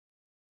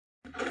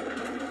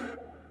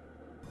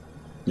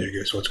Yeah,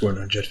 guys, what's going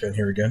on? Jet Fan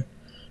here again.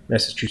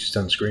 Massachusetts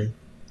on the screen.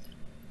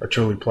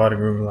 Artillery plotting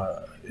room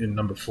in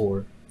number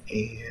 4,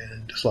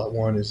 and slot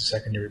 1 is the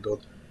secondary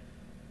build.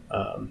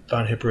 Found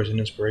Hipper as an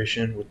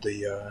inspiration with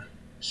the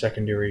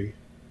secondary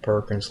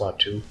perk in slot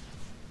 2.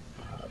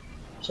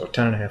 So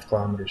 10.5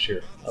 kilometers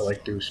here. I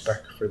like to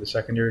spec for the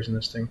secondaries in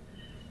this thing.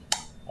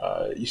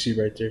 You see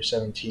right there,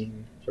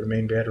 17 for the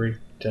main battery,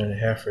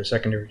 10.5 for the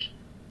secondaries.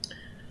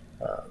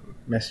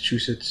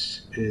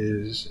 Massachusetts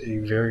is a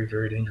very,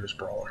 very dangerous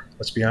brawler.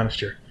 Let's be honest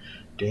here.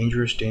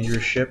 Dangerous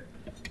ship.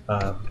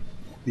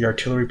 The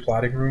artillery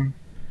plotting room,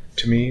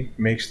 to me,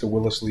 makes the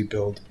Willis Lee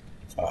build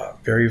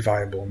very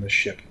viable in this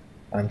ship,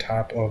 on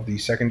top of the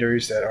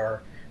secondaries that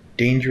are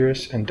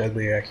dangerous and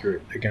deadly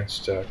accurate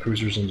against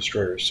cruisers and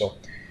destroyers. So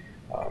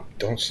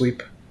don't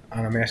sleep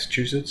on a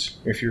Massachusetts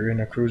if you're in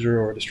a cruiser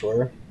or a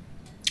destroyer.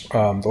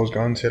 Those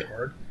guns hit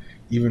hard,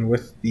 even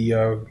with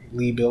the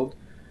Lee build.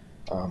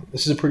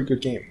 This is a pretty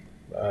good game.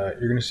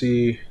 You're going to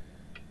see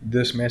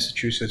this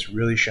Massachusetts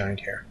really shine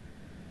here.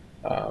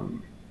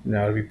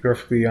 Now, to be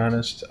perfectly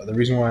honest, the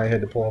reason why I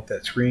had to pull up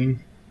that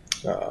screen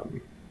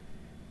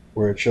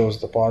where it shows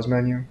the pause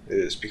menu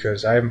is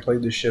because I haven't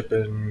played this ship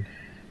in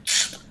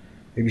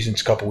maybe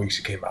since a couple weeks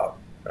it came out.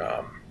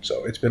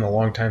 So it's been a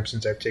long time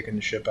since I've taken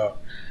the ship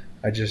out.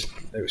 It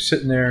was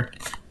sitting there.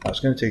 I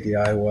was going to take the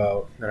Iowa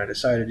out, and I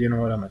decided, you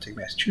know what, I'm going to take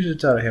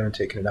Massachusetts out. I haven't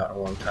taken it out in a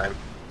long time,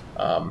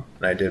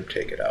 and I did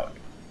take it out.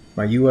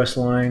 My U.S.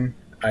 line,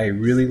 I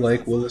really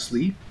like Willis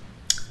Lee.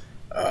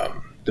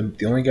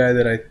 The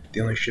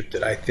only ship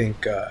that I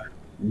think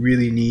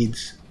really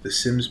needs the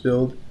Sims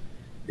build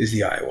is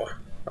the Iowa,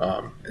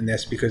 and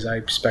that's because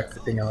I spec the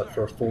thing out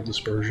for a full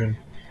dispersion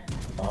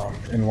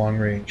and long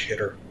range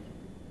hitter.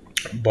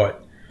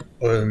 But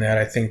other than that,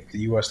 I think the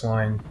U.S.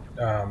 line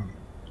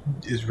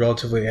is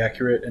relatively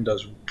accurate and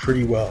does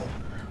pretty well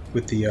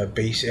with the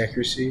base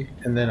accuracy.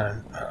 And then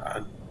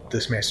on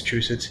this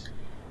Massachusetts,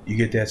 you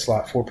get that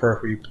slot 4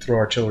 perk where you throw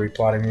artillery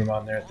plotting room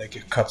on there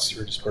that cuts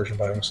your dispersion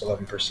by almost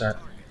 11%.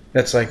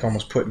 That's like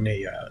almost putting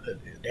an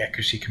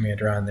accuracy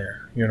commander on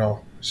there, you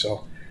know.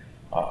 So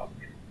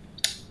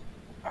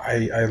I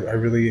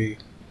really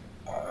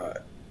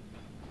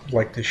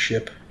like this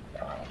ship.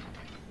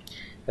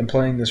 And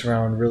playing this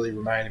round really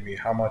reminded me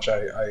how much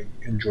I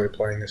enjoy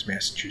playing this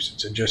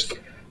Massachusetts and just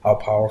how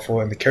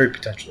powerful and the carry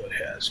potential it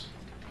has.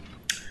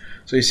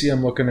 So you see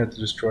I'm looking at the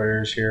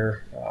destroyers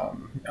here.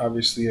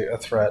 Obviously a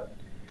threat.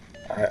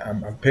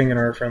 I'm pinging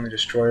our friendly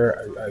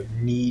destroyer. I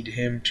need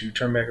him to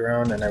turn back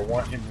around, and I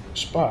want him to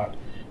spot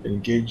and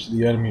engage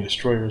the enemy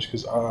destroyers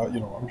because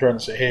I'm trying to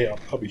say, hey,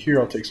 I'll be here.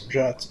 I'll take some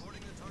shots.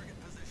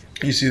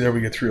 You see there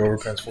we get 3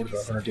 overpens,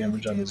 4,500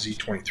 damage on the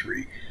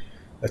Z-23.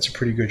 That's a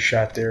pretty good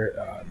shot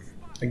there.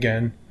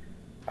 Again,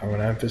 I'm going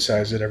to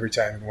emphasize it every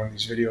time in one of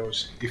these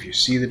videos. If you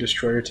see the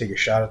destroyer, take a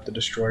shot at the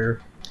destroyer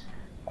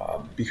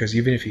because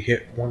even if you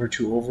hit 1 or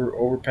 2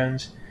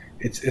 overpens,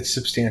 it's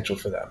substantial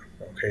for them.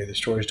 Okay, the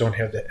destroyers don't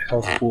have that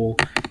health pool,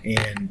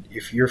 and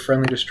if your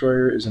friendly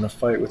destroyer is in a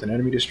fight with an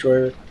enemy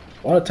destroyer,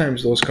 a lot of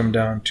times those come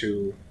down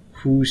to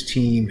whose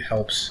team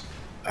helps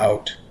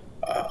out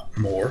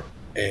more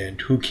and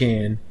who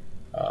can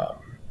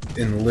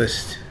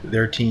enlist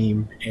their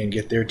team and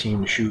get their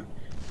team to shoot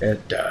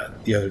at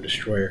the other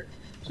destroyer.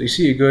 So you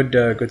see a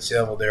good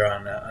salvo there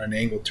on an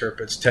angled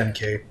Tirpitz,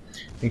 10k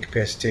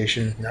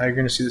incapacitation. Now you're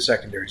going to see the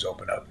secondaries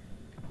open up.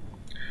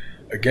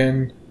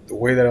 Again, the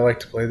way that I like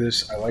to play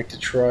this, I like to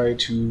try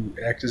to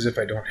act as if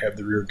I don't have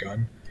the rear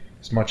gun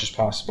as much as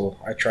possible.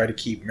 I try to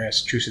keep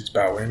Massachusetts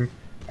bow in.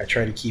 I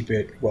try to keep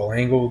it well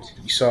angled.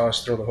 You saw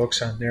us throw the hooks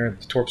on there and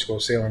the torps go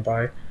sailing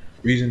by.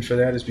 Reason for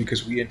that is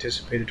because we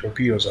anticipated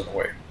torpedoes on the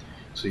way.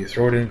 So you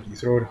throw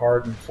it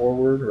hard and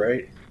forward,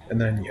 right? And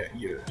then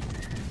you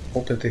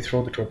hope that they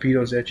throw the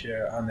torpedoes at you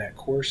on that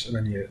course, and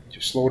then you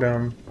slow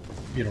down,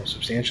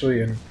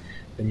 substantially, and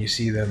then you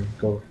see them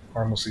go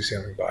harmlessly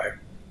sailing by.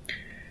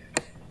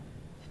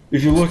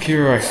 If you look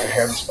here, I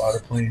have the spotter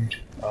plane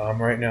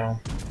right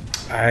now.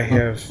 I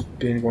have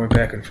been going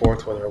back and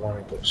forth whether I want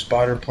to put a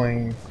spotter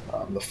plane,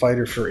 the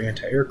fighter for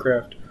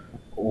anti-aircraft,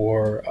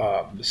 or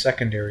the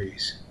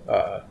secondaries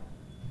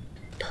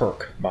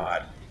perk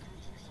mod.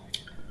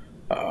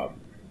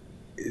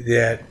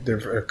 That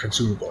they're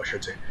consumable, I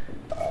should say.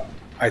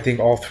 I think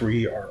all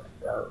 3 are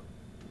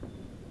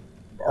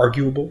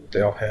arguable.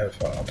 They all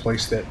have a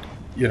place that,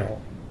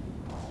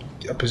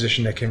 a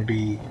position that can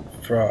be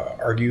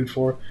argued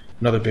for.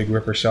 Another big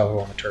ripper salvo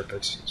on the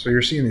Tirpitz. So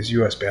you're seeing this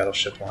U.S.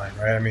 battleship line,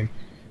 right? I mean,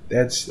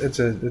 it's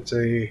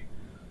a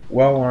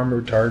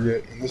well-armored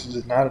target. And this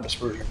is not a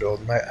dispersion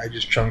build. And I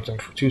just chunked them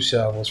for 2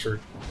 salvos for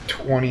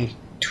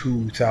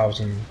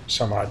 22,000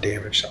 some odd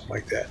damage, something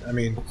like that. I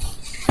mean,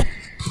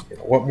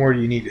 what more do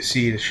you need to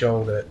see to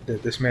show that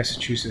this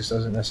Massachusetts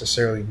doesn't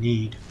necessarily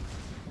need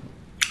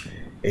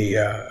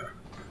a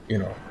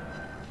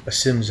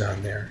Sims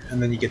on there?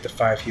 And then you get the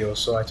 5 heals.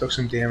 So I took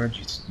some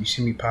damage. You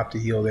see me pop the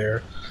heal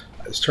there.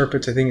 This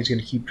Tirpitz, I think, is going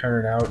to keep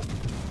turning out.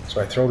 So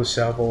I throw the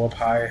salvo up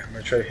high. I'm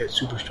going to try to hit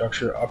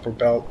superstructure, upper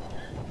belt.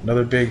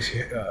 Another big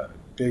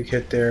big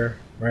hit there,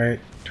 right?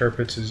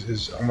 Tirpitz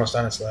is almost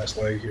on its last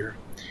leg here.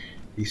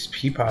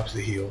 He pops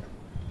the heel.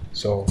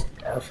 So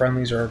our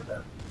friendlies are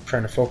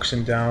trying to focus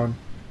him down.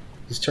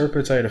 This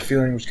Tirpitz, I had a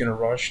feeling was going to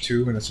rush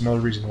too, and that's another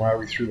reason why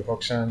we threw the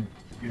hooks on.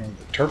 You know,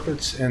 the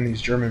Tirpitz and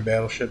these German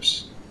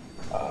battleships,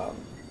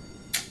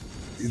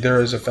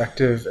 they're as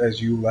effective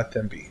as you let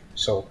them be.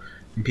 So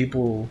when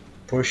people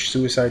push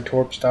suicide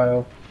torp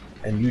style,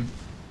 and you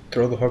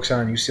throw the hooks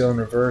on, you sail in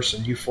reverse,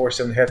 and you force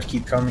them to have to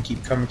keep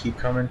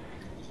coming,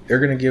 they're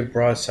going to give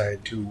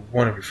broadside to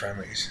one of your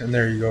friendlies. And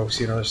there you go,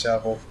 see another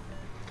salvo.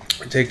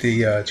 Take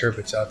the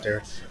Tirpitz out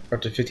there. We're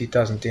up to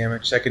 50,000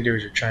 damage.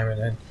 Secondaries are chiming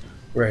in.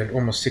 We're at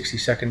almost 60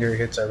 secondary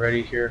hits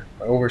already here.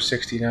 Over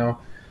 60 now.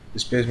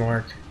 This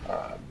Bismarck.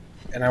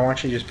 And I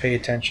want you to just pay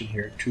attention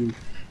here to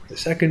the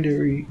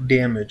secondary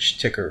damage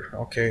ticker.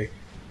 Okay,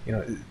 you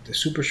know, the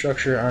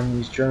superstructure on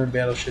these German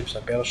battleships,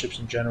 on battleships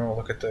in general,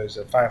 look at those,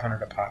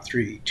 500 a pop,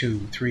 3, 2,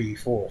 3,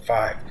 4,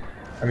 5.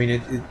 I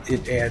mean,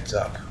 it adds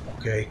up,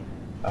 okay?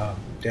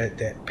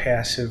 That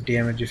passive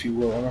damage, if you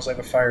will, almost like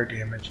a fire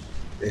damage,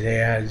 it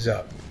adds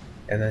up.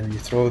 And then you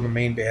throw the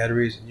main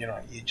batteries, and, you know,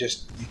 you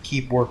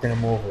keep working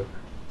them over.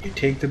 You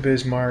take the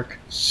Bismarck,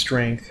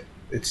 strength,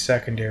 its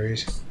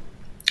secondaries,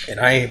 and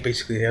I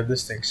basically have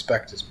this thing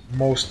spec'd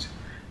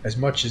as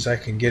much as I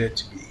can get it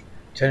to be.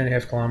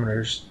 10.5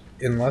 kilometers.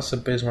 Unless a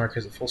Bismarck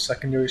has a full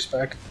secondary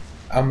spec,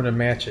 I'm going to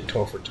match it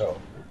toe for toe.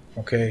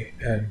 Okay?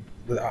 And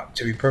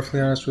to be perfectly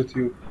honest with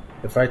you,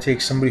 if I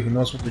take somebody who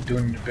knows what they're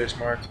doing in the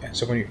Bismarck and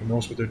somebody who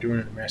knows what they're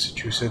doing in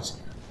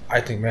Massachusetts, I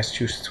think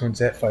Massachusetts wins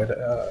that fight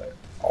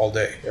all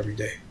day, every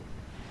day.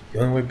 The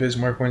only way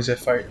Bismarck wins that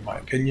fight, in my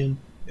opinion,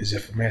 is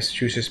if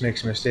Massachusetts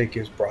makes a mistake,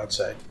 gives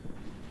broadside,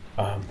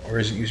 or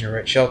isn't using the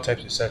right shell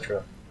types,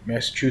 etc.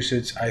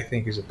 Massachusetts, I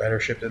think, is a better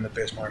ship than the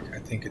Bismarck. I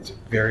think it's a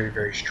very,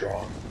 very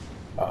strong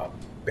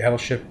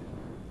battleship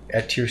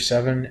at Tier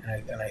 7,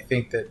 and I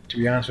think that, to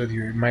be honest with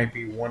you, it might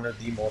be one of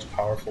the most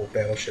powerful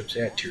battleships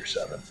at Tier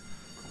 7.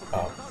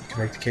 You can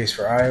make the case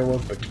for Iowa,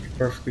 but to be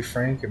perfectly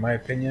frank, in my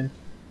opinion,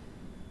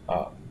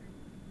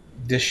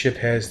 this ship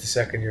has the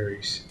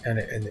secondaries,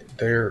 and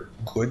they're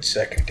good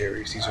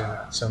secondaries. These are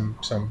not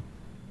some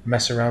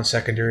mess around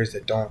secondaries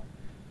that don't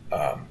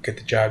get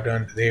the job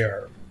done.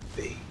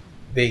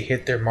 They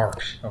hit their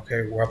marks.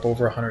 Okay, we're up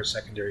over 100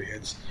 secondary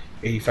hits,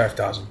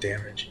 85,000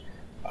 damage.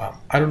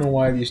 I don't know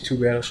why these two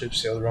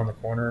battleships sailed around the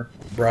corner,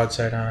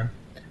 broadside on,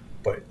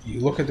 but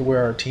you look at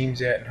where our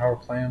team's at and how we're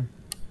playing.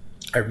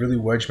 I really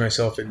wedged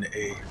myself into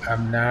A.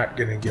 I'm not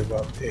going to give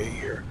up A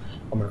here.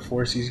 I'm going to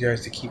force these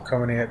guys to keep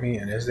coming at me,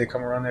 and as they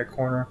come around that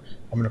corner,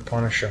 I'm going to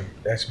punish them.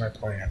 That's my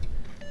plan.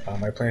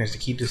 My plan is to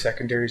keep the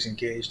secondaries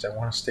engaged. I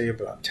want to stay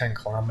about 10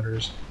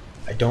 kilometers.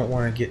 I don't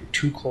want to get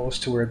too close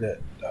to where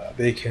that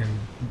they can,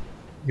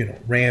 you know,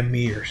 ram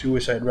me or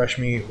suicide rush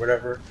me or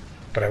whatever.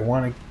 But I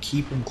want to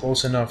keep them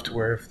close enough to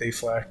where if they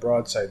flash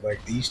broadside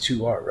like these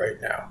two are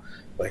right now,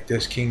 like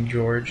this King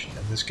George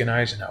and this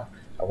Gneisenau,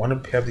 I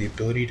want to have the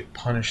ability to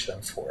punish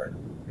them for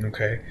it.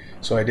 Okay,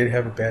 so I did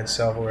have a bad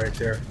salvo right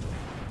there.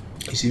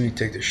 You see me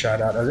take the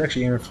shot out. I was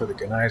actually aiming for the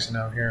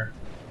Gneisenau here,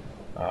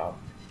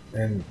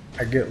 and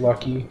I get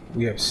lucky.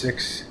 We have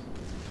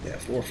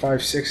 4,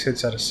 5, 6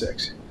 hits out of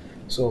 6.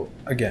 So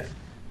again,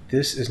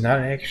 this is not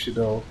an accuracy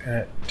though.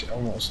 At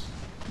almost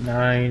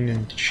 9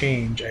 and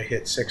change, I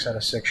hit 6 out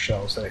of 6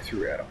 shells that I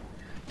threw at him.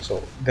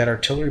 So that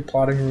artillery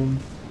plotting room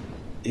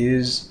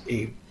is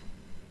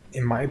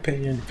in my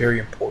opinion, very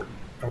important.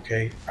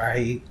 Okay,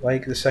 I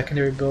like the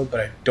secondary build,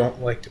 but I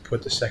don't like to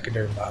put the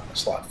secondary mod in the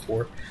slot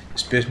 4.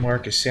 This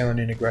Bismarck is sailing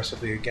in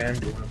aggressively again,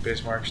 doing what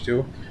Bismarcks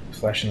do,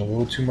 flashing a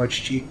little too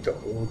much cheek, a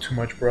little too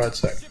much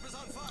broadside.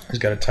 He's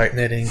got to tighten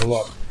that angle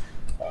up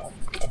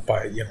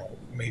by, you know,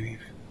 maybe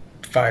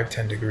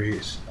 5-10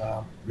 degrees.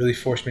 Really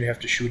forced me to have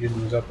to shoot into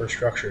his upper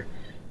structure.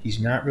 He's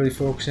not really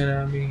focusing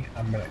on me.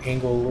 I'm going to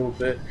angle a little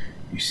bit.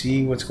 You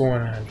see what's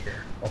going on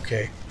here.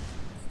 Okay,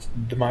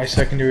 my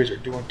secondaries are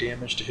doing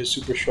damage to his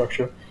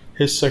superstructure.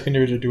 His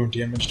secondaries are doing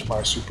damage to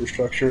my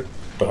superstructure,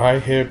 but I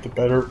have the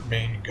better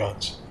main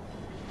guns.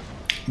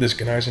 This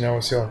Gneisenau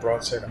is sailing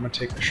broadside. I'm going to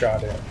take a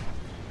shot at him.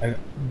 And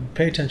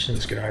pay attention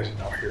to this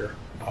Gneisenau here.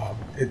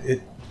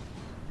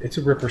 It's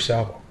a ripper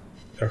salvo.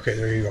 Okay,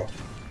 there you go.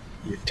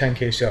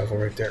 10k salvo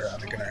right there on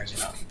the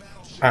Gneisenau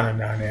on a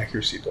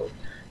non-accuracy build.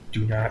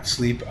 Do not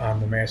sleep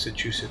on the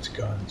Massachusetts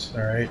guns,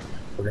 alright?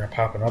 We're going to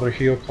pop another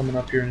heel coming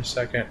up here in a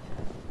second.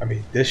 I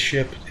mean, this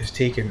ship has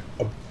taken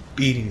a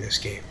beating this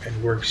game,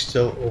 and we're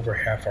still over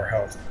half our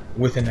health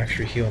with an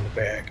extra heel in the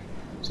bag.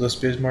 So this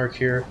Bismarck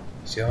here,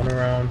 sailing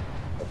around.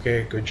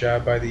 Okay, good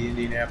job by the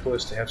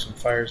Indianapolis to have some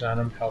fires on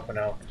him, helping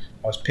out.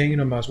 I was pinging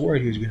him. I was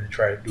worried he was going to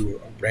try to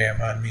do a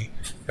ram on me.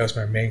 That was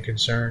my main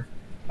concern.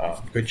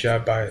 Good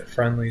job by the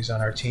friendlies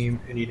on our team,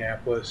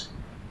 Indianapolis.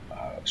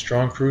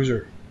 Strong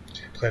cruiser.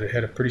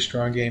 Had a pretty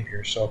strong game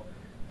here, so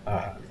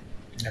I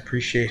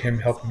appreciate him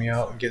helping me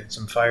out and getting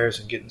some fires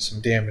and getting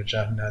some damage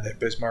on that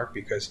Bismarck,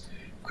 because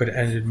could have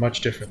ended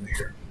much differently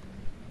here.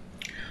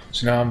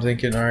 So now I'm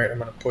thinking, all right, I'm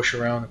going to push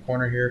around the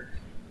corner here.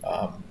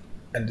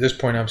 And at this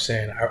point, I'm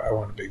saying I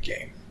want a big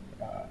game.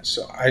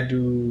 So I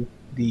do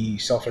the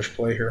selfish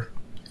play here.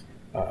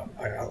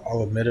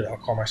 I'll admit it. I'll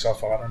call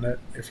myself out on it.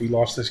 If we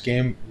lost this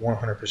game,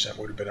 100%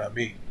 would have been on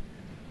me.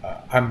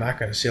 I'm not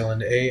going to sail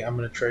into A. I'm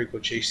going to try to go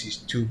chase these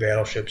two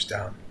battleships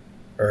down.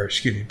 Or,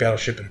 excuse me,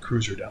 battleship and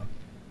cruiser down.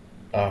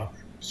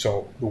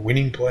 So the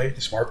winning play,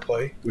 the smart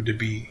play, would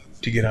be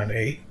to get on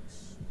A.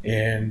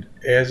 And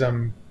as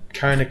I'm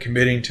kind of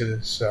committing to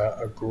this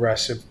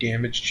aggressive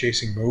damage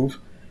chasing move,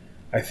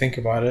 I think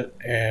about it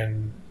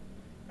and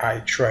I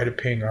try to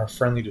ping our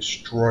friendly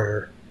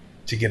destroyer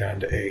to get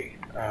onto A.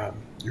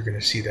 You're going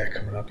to see that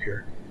coming up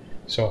here.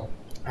 So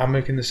I'm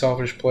making the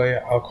selfish play.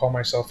 I'll call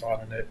myself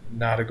out on it.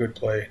 Not a good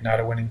play, not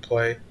a winning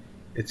play.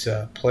 It's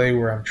a play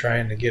where I'm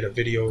trying to get a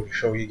video to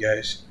show you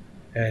guys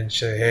and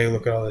say, hey,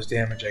 look at all this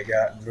damage I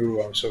got. And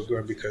ooh, I'm so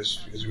good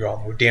because as we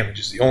all know, damage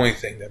is the only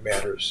thing that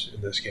matters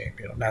in this game.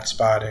 You know, not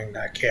spotting,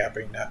 not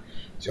capping,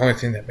 it's the only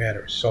thing that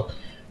matters. So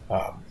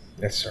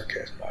that's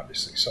sarcasm,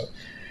 obviously. So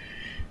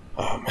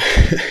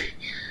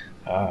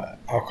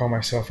I'll call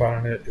myself out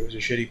on it. It was a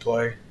shitty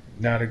play.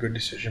 Not a good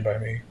decision by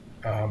me.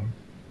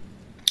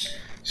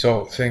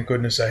 So thank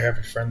goodness I have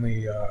a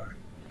friendly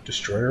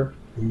destroyer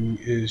who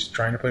is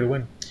trying to play to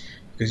win.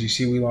 Because you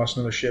see we lost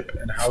another ship,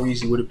 and how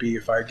easy would it be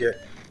if I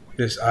get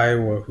this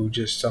Iowa who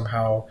just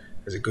somehow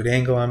has a good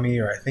angle on me,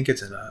 or I think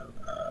it's in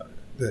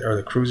or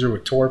the cruiser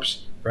with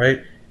torps,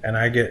 right? And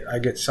I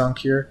get sunk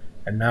here,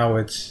 and now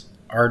it's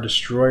our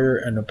destroyer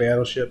and a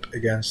battleship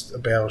against a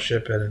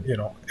battleship, and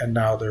and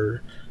now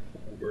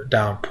we're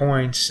down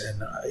points,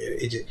 and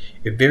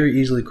it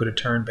very easily could have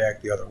turned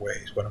back the other way,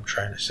 is what I'm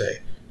trying to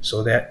say.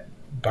 So that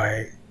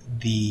by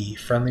the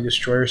friendly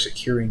destroyer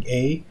securing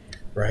A,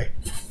 right,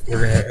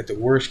 we're going to, at the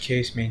worst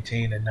case,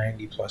 maintain a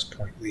 90-plus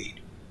point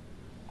lead.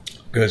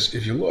 Because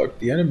if you look,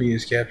 the enemy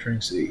is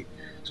capturing C.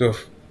 So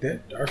if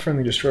our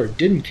friendly destroyer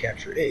didn't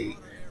capture A,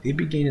 they'd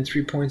be gaining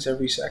 3 points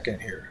every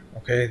second here.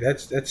 Okay,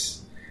 that's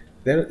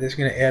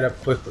going to add up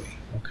quickly.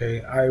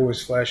 Okay,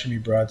 Iowa's flashing me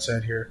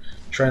broadside here,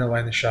 trying to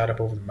line the shot up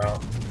over the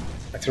mountain.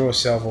 I throw a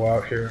salvo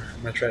out here.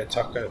 I'm going to try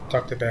to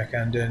tuck the back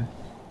end in.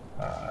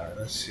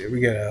 Let's see, we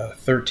got a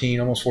 13,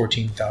 almost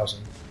 14,000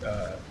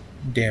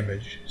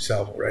 damage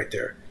salvo right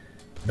there.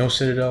 No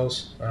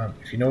citadels.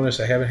 If you notice,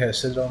 I haven't had a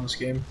citadel in this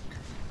game.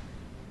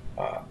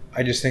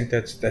 I just think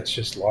that's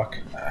just luck.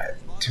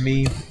 To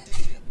me,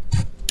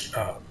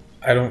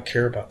 I don't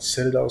care about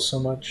citadels so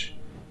much.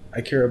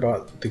 I care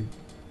about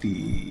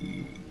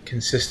the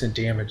consistent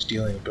damage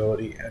dealing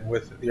ability, and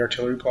with the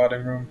artillery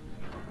plotting room,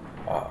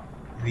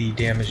 the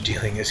damage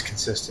dealing is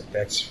consistent.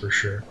 That's for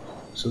sure.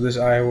 So this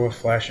Iowa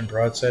flashing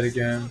broadside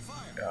again.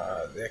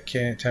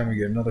 That time we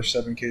get another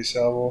 7K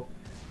salvo.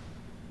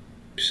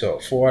 So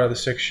 4 out of the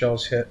 6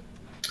 shells hit.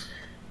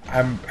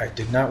 I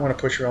did not want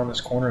to push around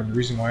this corner, and the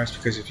reason why is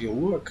because if you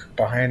look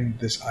behind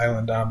this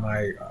island on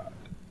my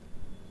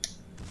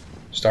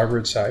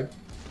starboard side,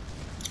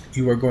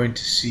 you are going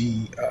to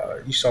see,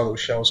 you saw those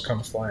shells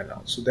come flying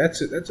out. So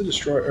that's a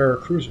destroyer or a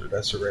cruiser.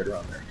 That's right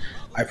around there.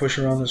 I push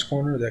around this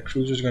corner, that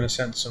cruiser is going to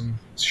send some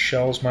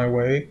shells my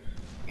way,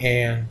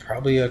 and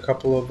probably a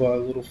couple of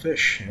little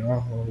fish,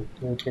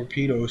 little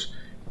torpedoes,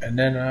 and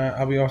then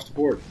I'll be off the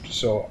board.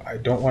 So I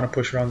don't want to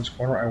push around this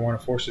corner. I want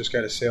to force this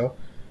guy to sail.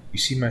 You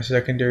see my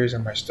secondaries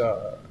on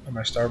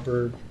my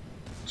starboard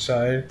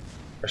side, or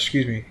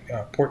excuse me,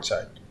 port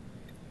side,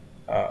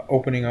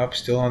 opening up,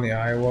 still on the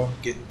Iowa,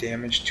 getting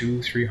damaged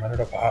 200-300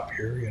 a pop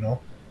here.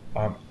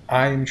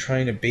 I am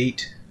trying to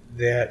bait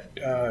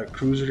that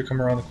cruiser to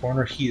come around the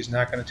corner. He is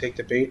not going to take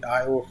the bait.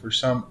 Iowa, for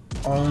some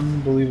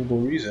unbelievable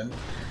reason,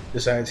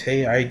 decides,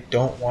 hey, I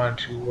don't want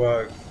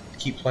to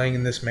keep playing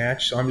in this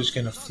match, so I'm just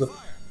going to flip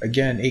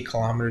again 8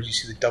 kilometers. You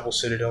see the double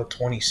citadel,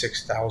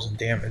 26,000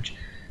 damage.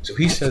 So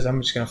he says,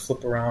 I'm just going to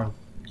flip around,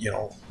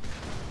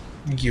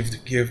 give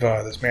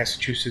this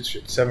Massachusetts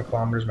 7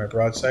 kilometers my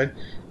broadside.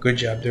 Good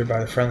job there by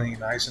the friendly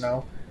in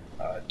Eisenhower,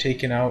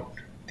 taking out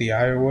the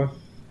Iowa.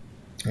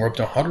 We're up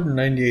to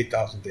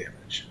 198,000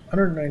 damage.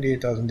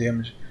 198,000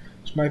 damage.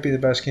 This might be the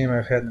best game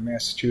I've had in the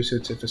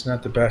Massachusetts. If it's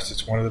not the best,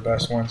 it's one of the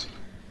best ones.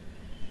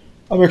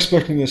 I'm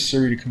expecting this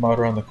Surrey to come out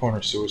around the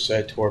corner,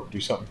 suicide torp, do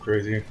something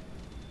crazy.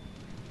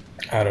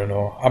 I don't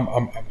know.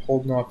 I'm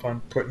holding off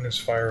on putting this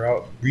fire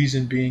out.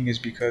 Reason being is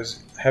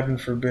because, heaven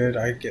forbid,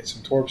 I get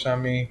some torps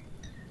on me.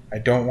 I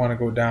don't want to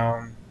go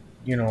down.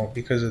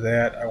 Because of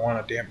that, I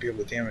want to be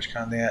able to damage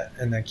con that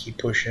and then keep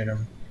pushing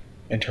them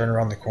and turn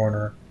around the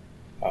corner.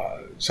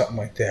 Something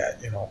like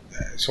that,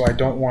 So I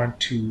don't want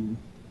to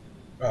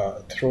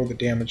throw the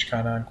damage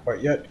con on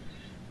quite yet.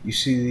 You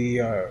see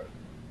the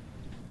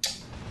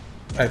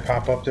I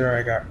pop up there,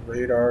 I got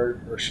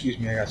radar, or excuse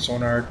me, I got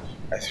sonar.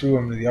 I threw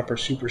him to the upper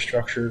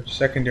superstructure.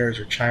 Secondaries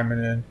are chiming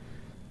in.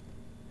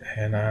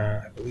 And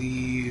I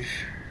believe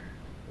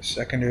the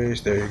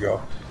secondaries, there you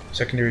go.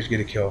 Secondaries get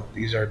a kill.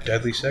 These are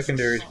deadly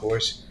secondaries,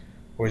 boys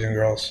and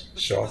girls.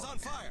 So,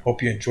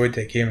 hope you enjoyed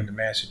that game in the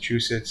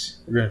Massachusetts.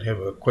 We're going to have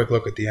a quick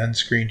look at the end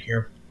screen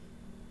here.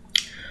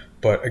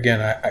 But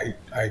again,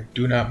 I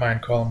do not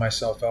mind calling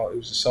myself out. It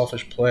was a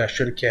selfish play. I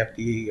should have capped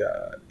the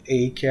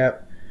A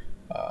cap.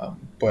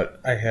 But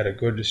I had a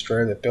good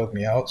destroyer that bailed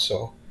me out,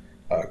 so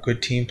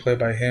good team play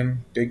by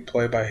him, big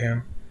play by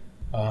him.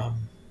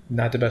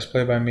 Not the best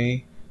play by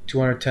me.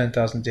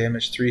 210,000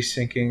 damage, 3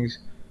 sinkings.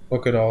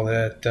 Look at all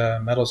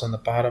that metals on the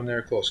bottom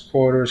there, close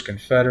quarters,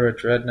 Confederate,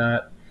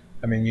 Dreadnought.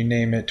 I mean, you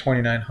name it,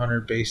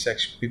 2,900 base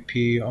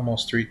XP,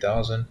 almost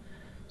 3,000.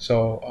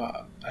 So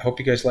I hope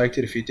you guys liked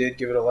it. If you did,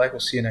 give it a like. We'll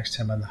see you next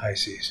time on the High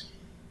Seas.